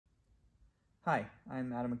Hi,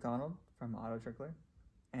 I'm Adam McDonald from AutoTrickler,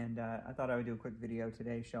 and I thought I would do a quick video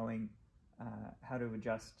today showing how to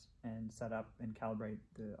adjust and set up and calibrate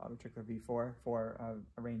the AutoTrickler V4 for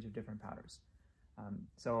a range of different powders.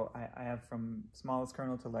 So I have from smallest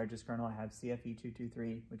kernel to largest kernel. I have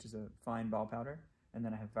CFE223, which is a fine ball powder, and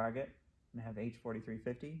then I have Varget, and I have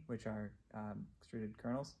H4350, which are extruded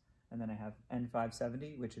kernels, and then I have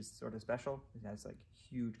N570, which is sort of special. It has like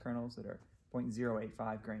huge kernels that are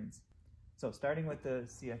 0.085 grains. So starting with the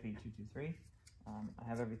CFE223, I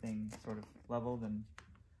have everything sort of leveled and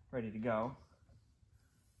ready to go.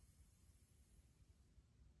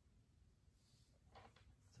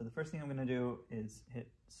 So the first thing I'm going to do is hit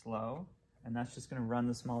slow, and that's just going to run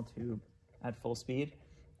the small tube at full speed,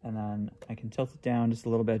 and then I can tilt it down just a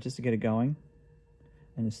little bit just to get it going.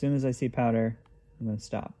 And as soon as I see powder, I'm going to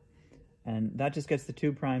stop. And that just gets the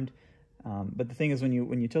tube primed. But the thing is, when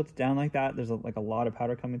you tilt it down like that, there's a lot of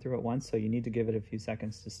powder coming through at once, so you need to give it a few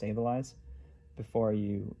seconds to stabilize before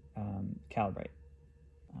you calibrate.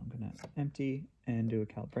 I'm going to empty and do a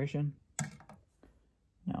calibration.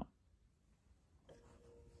 Now,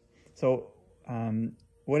 so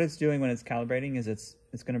what it's doing when it's calibrating is it's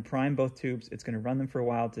going to prime both tubes. It's going to run them for a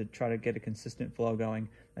while to try to get a consistent flow going,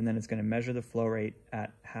 and then it's going to measure the flow rate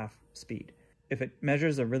at half speed. If it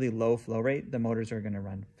measures a really low flow rate, the motors are going to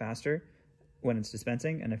run faster when it's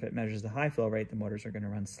dispensing, and if it measures the high flow rate, the motors are going to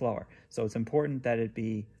run slower. So it's important that it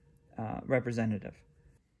be representative.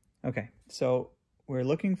 Okay, so we're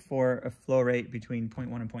looking for a flow rate between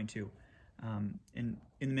 0.1 and 0.2. In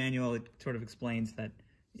the manual, it sort of explains that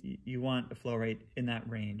you want a flow rate in that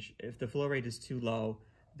range. If the flow rate is too low,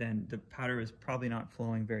 then the powder is probably not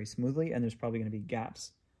flowing very smoothly, and there's probably going to be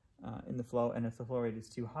gaps in the flow. And if the flow rate is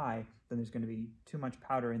too high, then there's going to be too much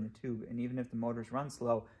powder in the tube. And even if the motors run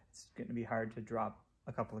slow, it's going to be hard to drop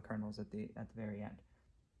a couple of kernels at the very end.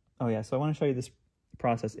 Oh yeah, so I want to show you this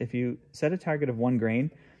process. If you set a target of 1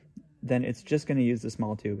 grain, then it's just going to use the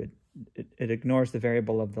small tube. It ignores the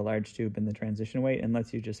variable of the large tube and the transition weight and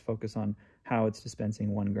lets you just focus on how it's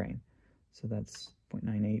dispensing 1 grain. So that's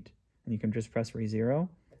 0.98, and you can just press re0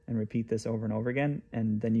 and repeat this over and over again,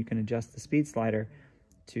 and then you can adjust the speed slider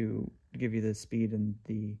to give you the speed and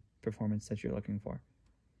the performance that you're looking for.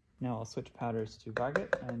 Now I'll switch powders to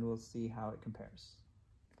Varget and we'll see how it compares.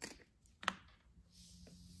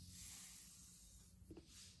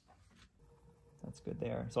 That's good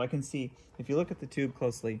there. So I can see, if you look at the tube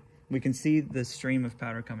closely, we can see the stream of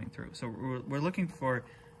powder coming through. So we're looking for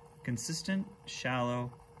consistent,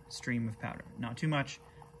 shallow stream of powder. Not too much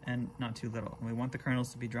and not too little. And we want the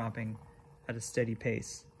kernels to be dropping at a steady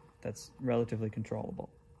pace that's relatively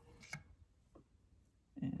controllable.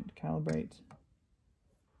 And calibrate.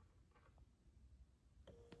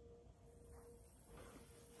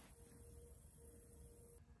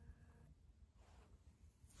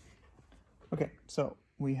 Okay, so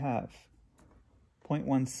we have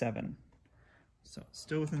 0.17. So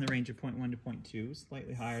still within the range of 0.1 to 0.2,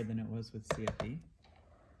 slightly higher than it was with CFE.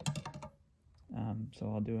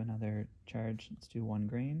 So I'll do another charge. Let's do 1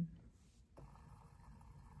 grain.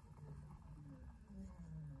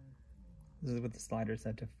 This is with the slider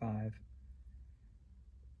set to 5.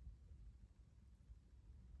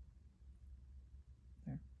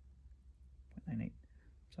 There, 0.98,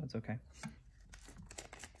 so that's okay.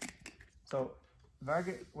 So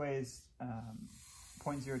Varget weighs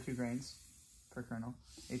 0.02 grains per kernel.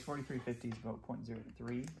 H4350 is about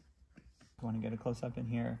 0.03. You want to get a close-up in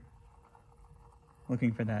here,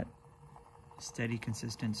 looking for that steady,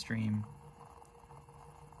 consistent stream.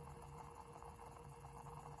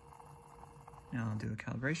 Now I'll do a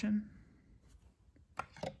calibration.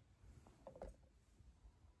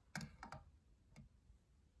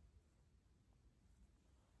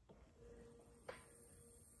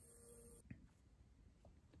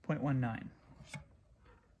 .19.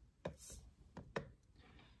 This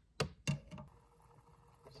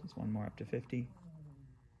is one more up to 50.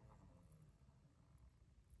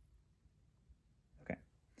 Okay.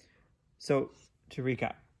 So to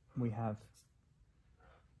recap, we have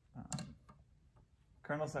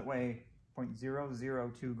kernels that weigh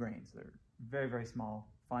 0.002 grains. They're very, very small,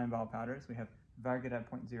 fine ball powders. We have Varget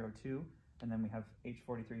at 0.02, and then we have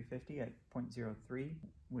H4350 at 0.03.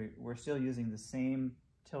 We're still using the same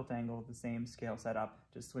tilt angle, the same scale setup,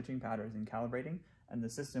 just switching powders and calibrating, and the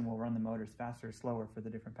system will run the motors faster or slower for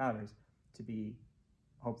the different powders to be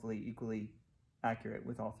hopefully equally accurate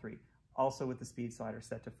with all 3. Also with the speed slider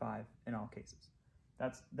set to 5 in all cases.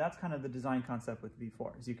 That's kind of the design concept with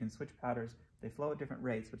V4, is you can switch powders, they flow at different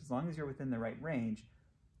rates, but as long as you're within the right range,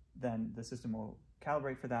 then the system will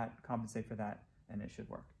calibrate for that, compensate for that, and it should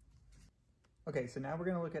work. Okay, so now we're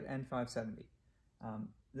going to look at N570.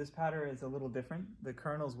 This powder is a little different. The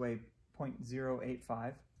kernels weigh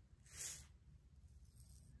 0.085.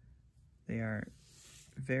 They are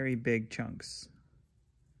very big chunks.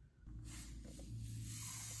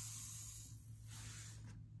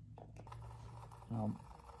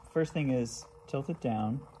 First thing is tilt it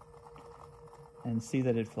down and see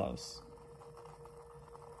that it flows.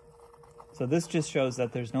 So this just shows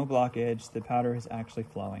that there's no blockage, the powder is actually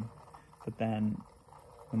flowing. But then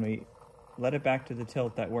when we let it back to the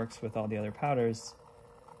tilt that works with all the other powders,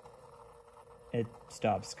 it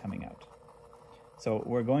stops coming out. So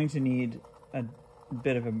we're going to need a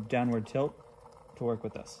bit of a downward tilt to work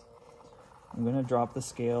with this. I'm going to drop the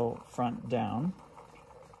scale front down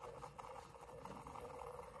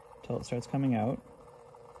till it starts coming out.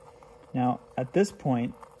 Now at this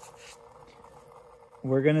point,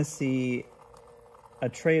 we're going to see a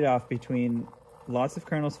trade-off between lots of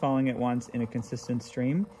kernels falling at once in a consistent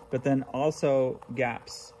stream, but then also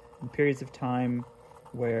gaps and periods of time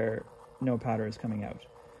where no powder is coming out.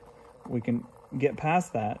 We can get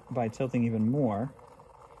past that by tilting even more,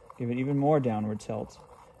 give it even more downward tilt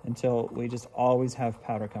until we just always have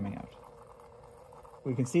powder coming out.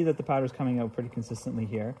 We can see that the powder is coming out pretty consistently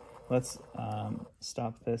here. Let's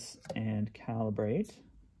stop this and calibrate.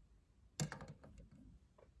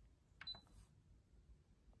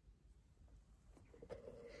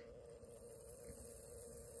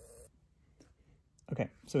 Okay,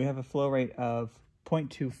 so we have a flow rate of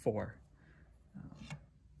 0.24.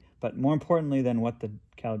 But more importantly than what the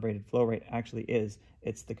calibrated flow rate actually is,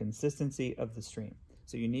 it's the consistency of the stream.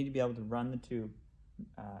 So you need to be able to run the tube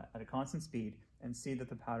at a constant speed and see that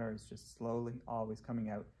the powder is just slowly always coming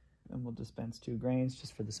out. And we'll dispense 2 grains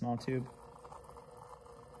just for the small tube.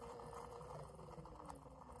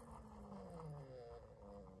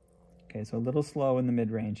 Okay, so a little slow in the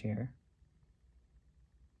mid-range here.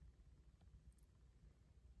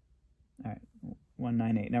 All right,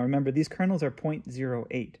 198. Now remember, these kernels are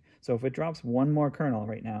 0.08. So if it drops one more kernel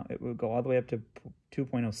right now, it will go all the way up to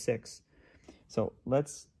 2.06. So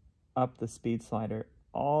let's up the speed slider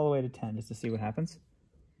all the way to 10 just to see what happens.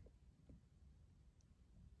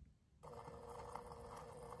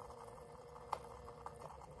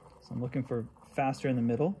 So I'm looking for faster in the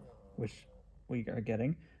middle, which we are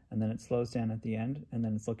getting, and then it slows down at the end, and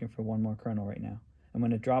then it's looking for one more kernel right now. And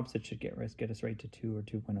when it drops, it should get us right to 2 or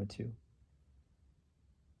 2.02.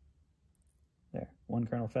 There, one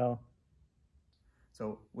kernel fell.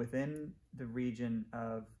 So within the region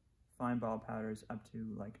of fine ball powders up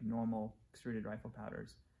to like normal extruded rifle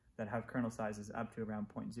powders that have kernel sizes up to around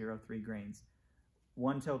 0.03 grains,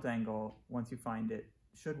 one tilt angle, once you find it,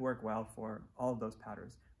 should work well for all of those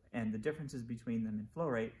powders. And the differences between them in flow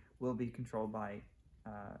rate will be controlled by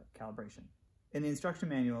calibration. In the instruction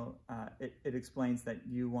manual, it explains that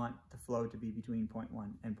you want the flow to be between 0.1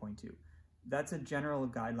 and 0.2. That's a general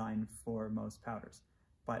guideline for most powders,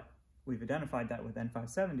 but we've identified that with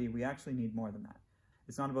N570, we actually need more than that.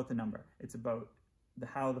 It's not about the number, it's about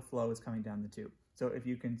how the flow is coming down the tube. So if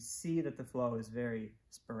you can see that the flow is very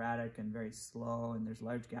sporadic and very slow and there's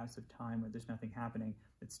large gaps of time where there's nothing happening,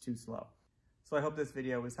 it's too slow. So I hope this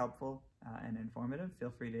video was helpful and informative. Feel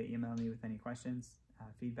free to email me with any questions,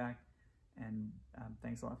 feedback, and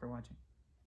thanks a lot for watching.